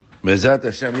Bezat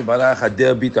Hashem Yibarach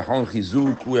Hadeh Bitachon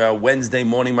Chizuk. We are Wednesday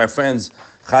morning, my friends.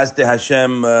 Chazde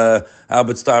Hashem.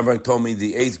 Albert Steinberg told me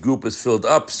the 8th group is filled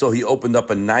up, so he opened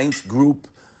up a 9th group.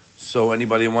 So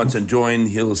anybody who wants to join,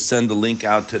 he'll send the link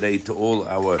out today to all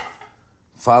our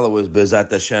followers. Bezat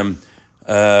Hashem.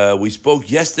 We spoke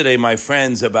yesterday, my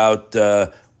friends, about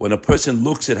when a person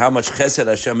looks at how much Chesed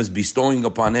Hashem is bestowing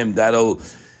upon him, that'll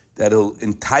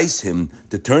entice him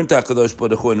to turn to HaKadosh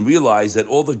Baruch Hu and realize that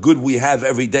all the good we have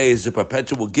every day is a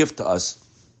perpetual gift to us,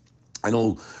 and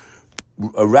it'll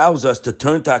arouse us to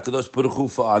turn to HaKadosh Baruch Hu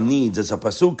for our needs. As a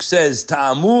pasuk says,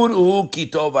 Ta'amur u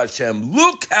kitov Hashem.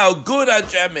 Look how good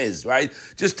Hashem is, right?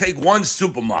 Just take one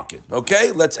supermarket,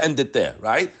 okay? Let's end it there,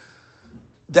 right?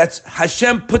 That's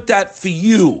Hashem put that for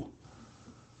you.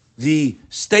 The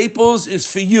Staples is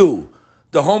for you.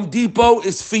 The Home Depot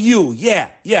is for you.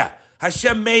 Yeah.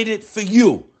 Hashem made it for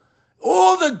you.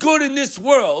 All the good in this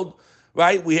world,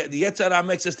 right? The Yetzer Hara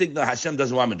makes us think, no, Hashem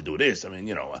doesn't want me to do this. I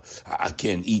mean, I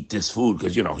can't eat this food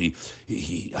because,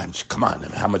 come on,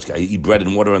 how much can I eat bread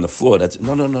and water on the floor? That's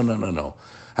no.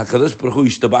 HaKadosh Baruch Hu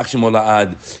Yishtabach Shemo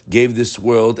La'ad gave this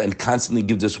world and constantly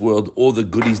gives this world all the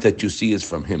goodies that you see is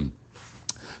from Him.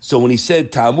 So when He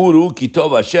said, Ta'amuru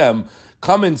kitov Hashem,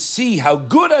 come and see how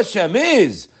good Hashem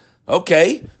is.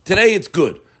 Okay, today it's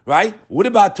good. Right? What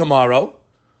about tomorrow?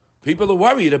 People are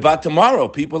worried about tomorrow.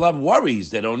 People have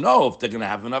worries. They don't know if they're going to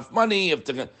have enough money,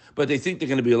 but they think they're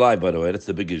going to be alive, by the way. That's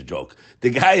the biggest joke. The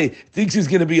guy thinks he's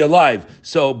going to be alive.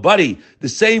 So, buddy, the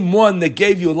same one that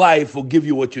gave you life will give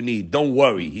you what you need. Don't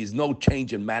worry. He's no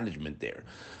change in management there.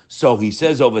 So he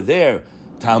says over there,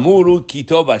 Tamuru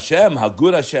kitov Hashem, how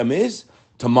good Hashem is.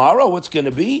 Tomorrow, what's going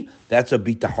to be? That's where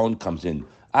bitachon comes in.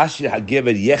 Ashir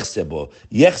hagever yechsebo.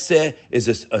 Yechse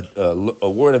is a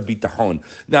word of bitachon.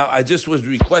 Now, I just was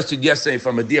requested yesterday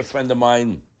from a dear friend of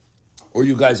mine, or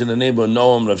you guys in the neighborhood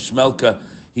know him, Rav Shmelka.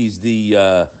 He's the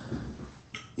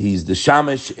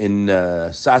shamish in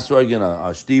Sassrogen,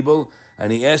 our shtibel,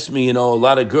 and he asked me, a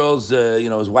lot of girls,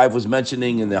 his wife was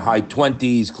mentioning in their high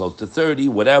 20s, close to 30,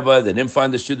 whatever, they didn't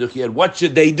find the shidduch yet. What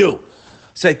should they do?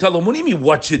 So I tell them, what do you mean,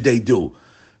 what should they do?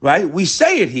 Right? We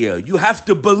say it here. You have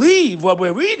to believe what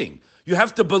we're reading. You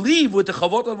have to believe what the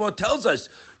Chavot HaLevavot tells us.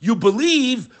 You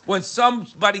believe when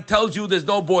somebody tells you there's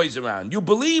no boys around. You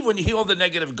believe when you hear all the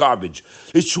negative garbage.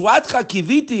 Yeshuatcha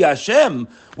kiviti Hashem.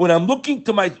 When I'm looking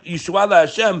to my Yeshua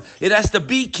Hashem, it has to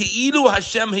be Ki'ilu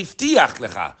Hashem hiftiach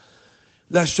lecha.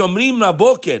 La shomrim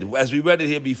laboker, as we read it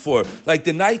here before. Like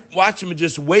the night watchman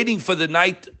just waiting for the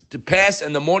night to pass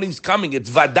and the morning's coming.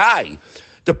 It's vadai.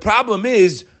 The problem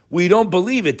is, we don't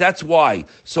believe it. That's why.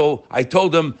 So I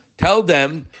told them, tell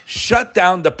them, shut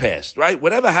down the past, right?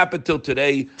 Whatever happened till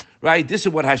today, right? This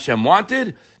is what Hashem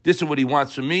wanted. This is what He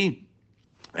wants from me.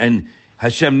 And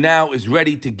Hashem now is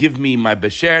ready to give me my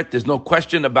beshert. There's no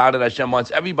question about it. Hashem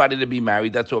wants everybody to be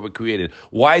married. That's what we're created.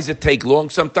 Why does it take long?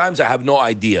 Sometimes I have no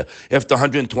idea. After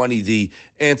 120, the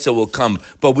answer will come.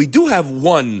 But we do have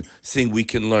one thing we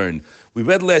can learn. We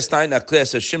read last night in our class,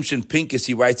 Shimshon Pincus,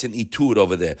 he writes an etude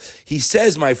over there. He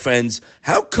says, my friends,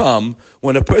 how come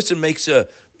when a person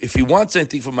if he wants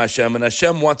anything from Hashem and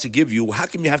Hashem wants to give you, how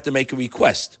come you have to make a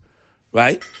request,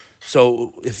 right?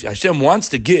 So if Hashem wants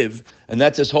to give, and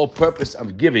that's His whole purpose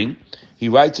of giving, he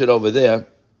writes it over there.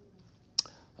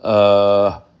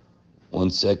 1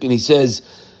 second. He says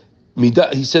a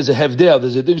hevdel,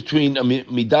 there's a difference between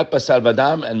midat basar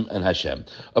vadam and Hashem.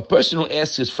 A person who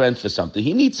asks his friend for something,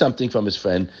 he needs something from his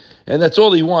friend, and that's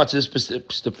all he wants is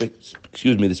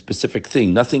the specific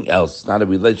thing, nothing else, not a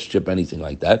relationship, anything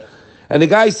like that. And the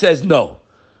guy says no.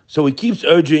 So he keeps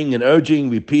urging,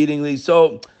 repeatedly.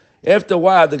 So after a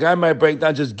while, the guy might break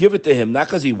down, just give it to him, not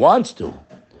because he wants to,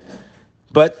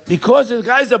 but because the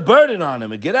guy's a burden on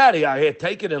him. And get out of here,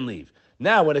 take it and leave.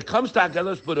 Now, when it comes to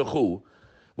HaKadosh Baruch Hu,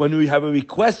 when we have a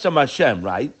request from Hashem,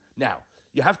 right? Now,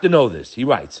 you have to know this. He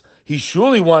writes, He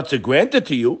surely wants to grant it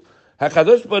to you.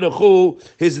 HaKadosh Baruch Hu,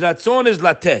 His ratzon is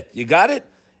latet. You got it?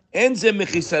 En ze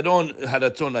mechisaron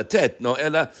haratzon latet. No,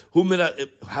 ela hu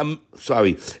meratzon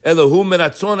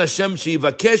Hashem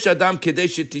sheyivakesh adam kedei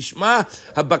shetishma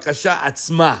habakasha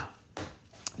atzma.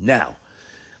 Now,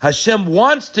 Hashem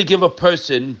wants to give a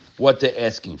person what they're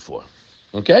asking for.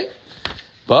 Okay?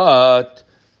 But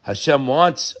Hashem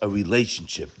wants a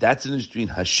relationship. That's the difference between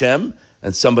Hashem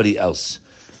and somebody else.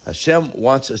 Hashem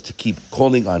wants us to keep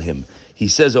calling on Him. He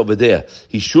says over there,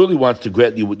 He surely wants to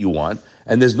grant you what you want,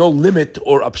 and there's no limit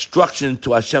or obstruction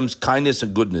to Hashem's kindness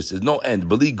and goodness. There's no end.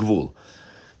 Beli gvul.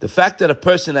 The fact that a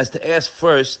person has to ask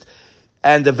first,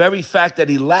 and the very fact that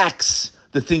he lacks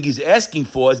the thing he's asking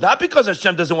for, is not because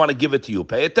Hashem doesn't want to give it to you.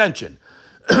 Pay attention.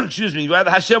 Excuse me. Rather,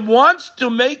 Hashem wants to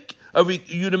make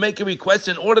you to make a request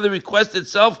in order the request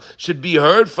itself should be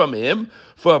heard from him.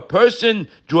 For a person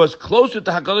draws closer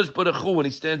to HaKadosh Baruch Hu when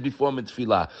he stands before him in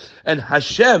tefillah. And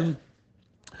Hashem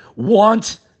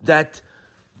wants that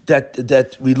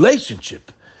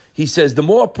relationship. He says the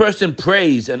more a person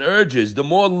prays and urges, the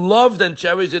more loved and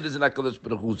cherished it is in HaKadosh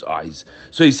Baruch Hu's eyes.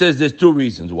 So he says there's two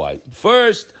reasons why.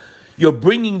 First, you're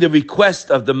bringing the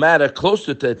request of the matter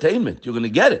closer to attainment. You're going to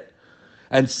get it.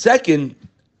 And second,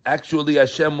 actually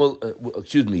Hashem will,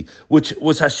 which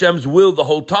was Hashem's will the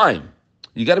whole time.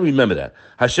 You got to remember that.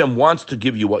 Hashem wants to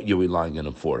give you what you're relying on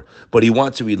him for, but he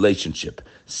wants a relationship.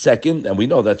 Second, and we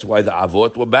know that's why the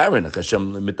Avot were barren.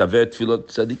 Hashem mitaver tefilot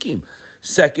tzadikim.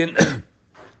 Second,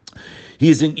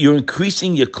 you're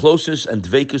increasing your closeness and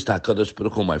dveikus to HaKadosh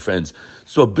Baruch Hu, my friends.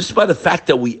 So just by the fact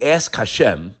that we ask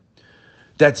Hashem,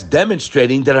 that's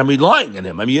demonstrating that I'm relying on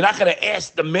him. I mean, you're not going to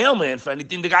ask the mailman for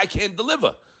anything the guy can't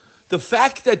deliver. The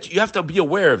fact that you have to be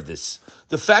aware of this,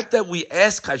 the fact that we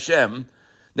ask Hashem,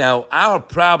 now our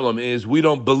problem is we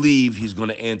don't believe he's going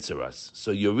to answer us.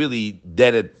 So you're really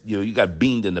dead at, you got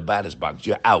beamed in the batter's box.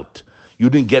 You're out. You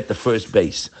didn't get the first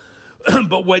base.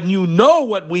 But when you know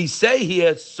what we say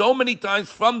here so many times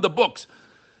from the books,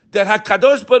 that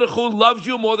HaKadosh Baruch Hu loves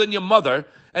you more than your mother,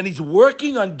 and he's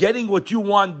working on getting what you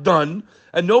want done,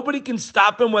 and nobody can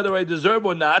stop him whether I deserve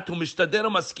or not. That's a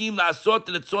Lashon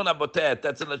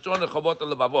Chavot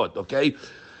Levavot, okay?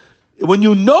 When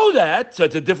you know that, so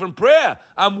it's a different prayer.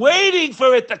 I'm waiting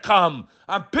for it to come.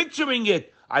 I'm picturing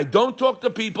it. I don't talk to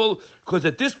people because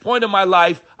at this point in my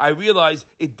life, I realize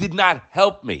it did not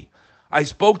help me. I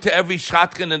spoke to every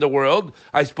shotgun in the world.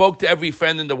 I spoke to every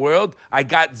friend in the world. I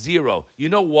got zero. You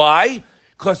know why?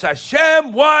 Because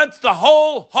Hashem wants the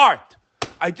whole heart.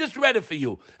 I just read it for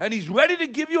you. And he's ready to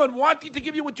give you and wanting to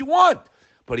give you what you want.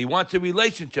 But he wants a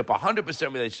relationship,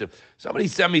 100% relationship. Somebody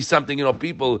sent me something,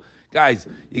 people, guys,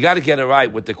 you got to get it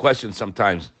right with the question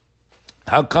sometimes.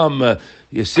 How come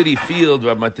your city field,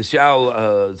 Rabbi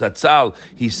Matishal Zatzal,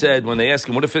 he said, when they asked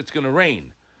him, what if it's going to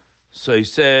rain? So he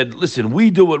said, listen,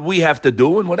 we do what we have to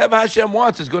do, and whatever Hashem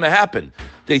wants is going to happen.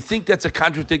 They think that's a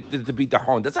contradiction to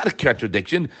bitachon. That's not a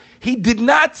contradiction. He did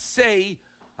not say,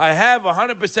 I have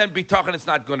 100% bitachon, it's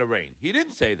not going to rain. He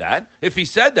didn't say that. If he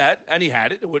said that, and he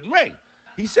had it, it wouldn't rain.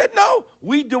 He said, no,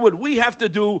 we do what we have to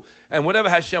do, and whatever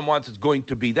Hashem wants is going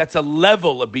to be. That's a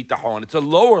level of bitachon. It's a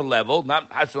lower level,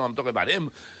 not Hashem, I'm talking about him,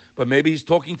 but maybe he's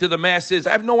talking to the masses.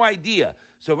 I have no idea.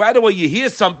 So right away you hear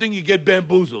something, you get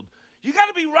bamboozled. You got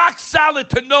to be rock solid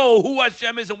to know who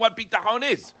Hashem is and what bitachon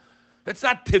is. That's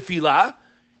not tefillah.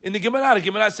 In the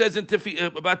Gemara says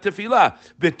about tefillah,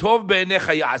 Betov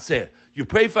be'enecha ya'aseh. You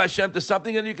pray for Hashem to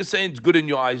something and you can say it's good in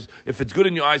your eyes. If it's good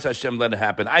in your eyes, Hashem, let it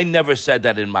happen. I never said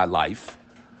that in my life.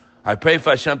 I pray for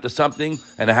Hashem to something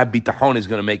and I have bitachon is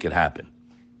going to make it happen.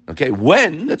 Okay,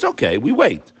 when? That's okay. We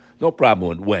wait. No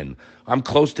problem with when. I'm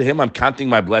close to him. I'm counting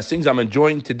my blessings. I'm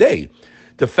enjoying today.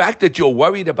 The fact that you're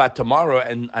worried about tomorrow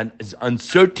and is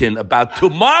uncertain about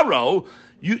tomorrow,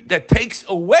 that takes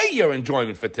away your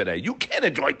enjoyment for today. You can't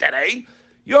enjoy today.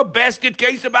 You're a basket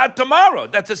case about tomorrow.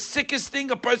 That's the sickest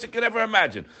thing a person could ever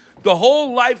imagine. The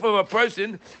whole life of a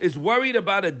person is worried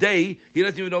about a day he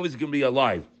doesn't even know he's going to be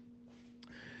alive.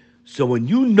 So when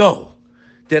you know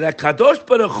that HaKadosh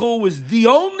Baruch Hu is the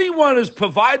only one who's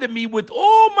provided me with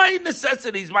all my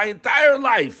necessities my entire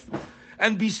life,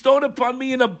 and bestowed upon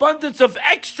me an abundance of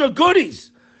extra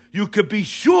goodies, you could be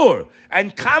sure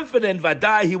and confident,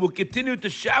 Vadai, he will continue to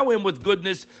shower him with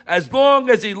goodness as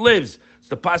long as he lives. It's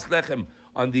the Pas Lechem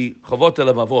on the Chavot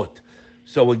Levavot.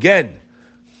 So again,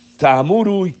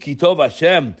 Ta'amuru Kitov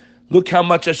Hashem. Look how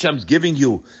much Hashem's giving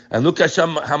you, and look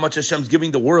how much Hashem's giving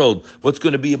the world. What's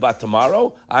going to be about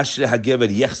tomorrow? Ashrei Hagever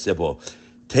Yechsebo.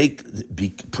 Be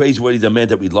praiseworthy the man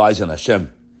that relies on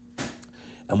Hashem.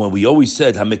 And when we always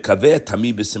said, when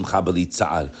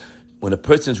a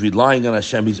person's relying on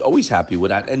Hashem, he's always happy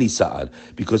without any sa'ad.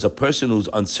 Because a person who's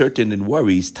uncertain and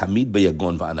worries, tamid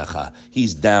beyagon va'anacha.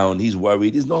 He's down, he's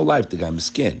worried, there's no life, the guy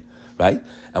miskin. Right?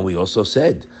 And we also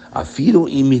said, afiru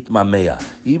imit mameya.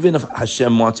 Even if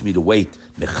Hashem wants me to wait,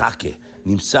 mechake,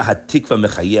 nimsa hatikva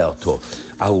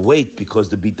mechayeh. I'll wait because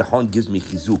the bitachon gives me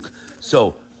chizuk.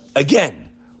 So,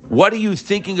 again, what are you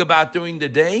thinking about during the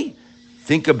day?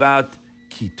 Think about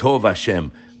Kitov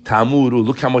Hashem, Tamuru,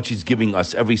 look how much he's giving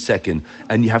us every second.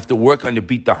 And you have to work on the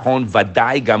bitachon,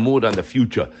 vadai gamur on the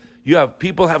future.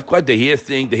 People have quite, they hear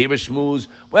things, they hear a shmooze.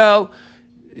 Well,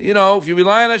 if you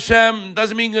rely on Hashem,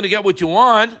 doesn't mean you're going to get what you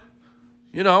want.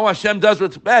 Hashem does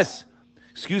what's best.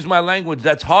 Excuse my language,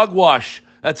 that's hogwash.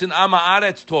 That's an Amma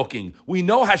Aretz talking. We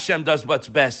know Hashem does what's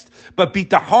best, but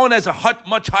bitachon has a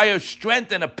much higher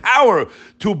strength and a power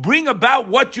to bring about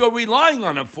what you're relying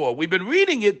on Him for. We've been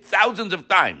reading it thousands of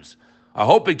times. I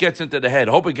hope it gets into the head.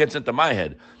 I hope it gets into my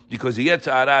head, because the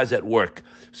Yetzer Hara is at work.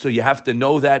 So you have to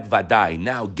know that, vadai.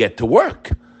 Now get to work.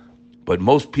 But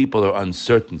most people are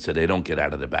uncertain, so they don't get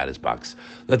out of the batter's box.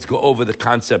 Let's go over the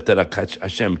concept that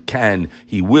Hashem can,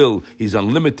 He will, He's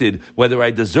unlimited. Whether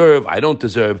I deserve, I don't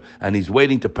deserve, and He's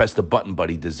waiting to press the button, but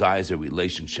He desires a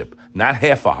relationship. Not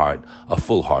half a heart, a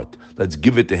full heart. Let's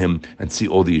give it to Him and see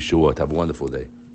all the Yeshuot. Have a wonderful day.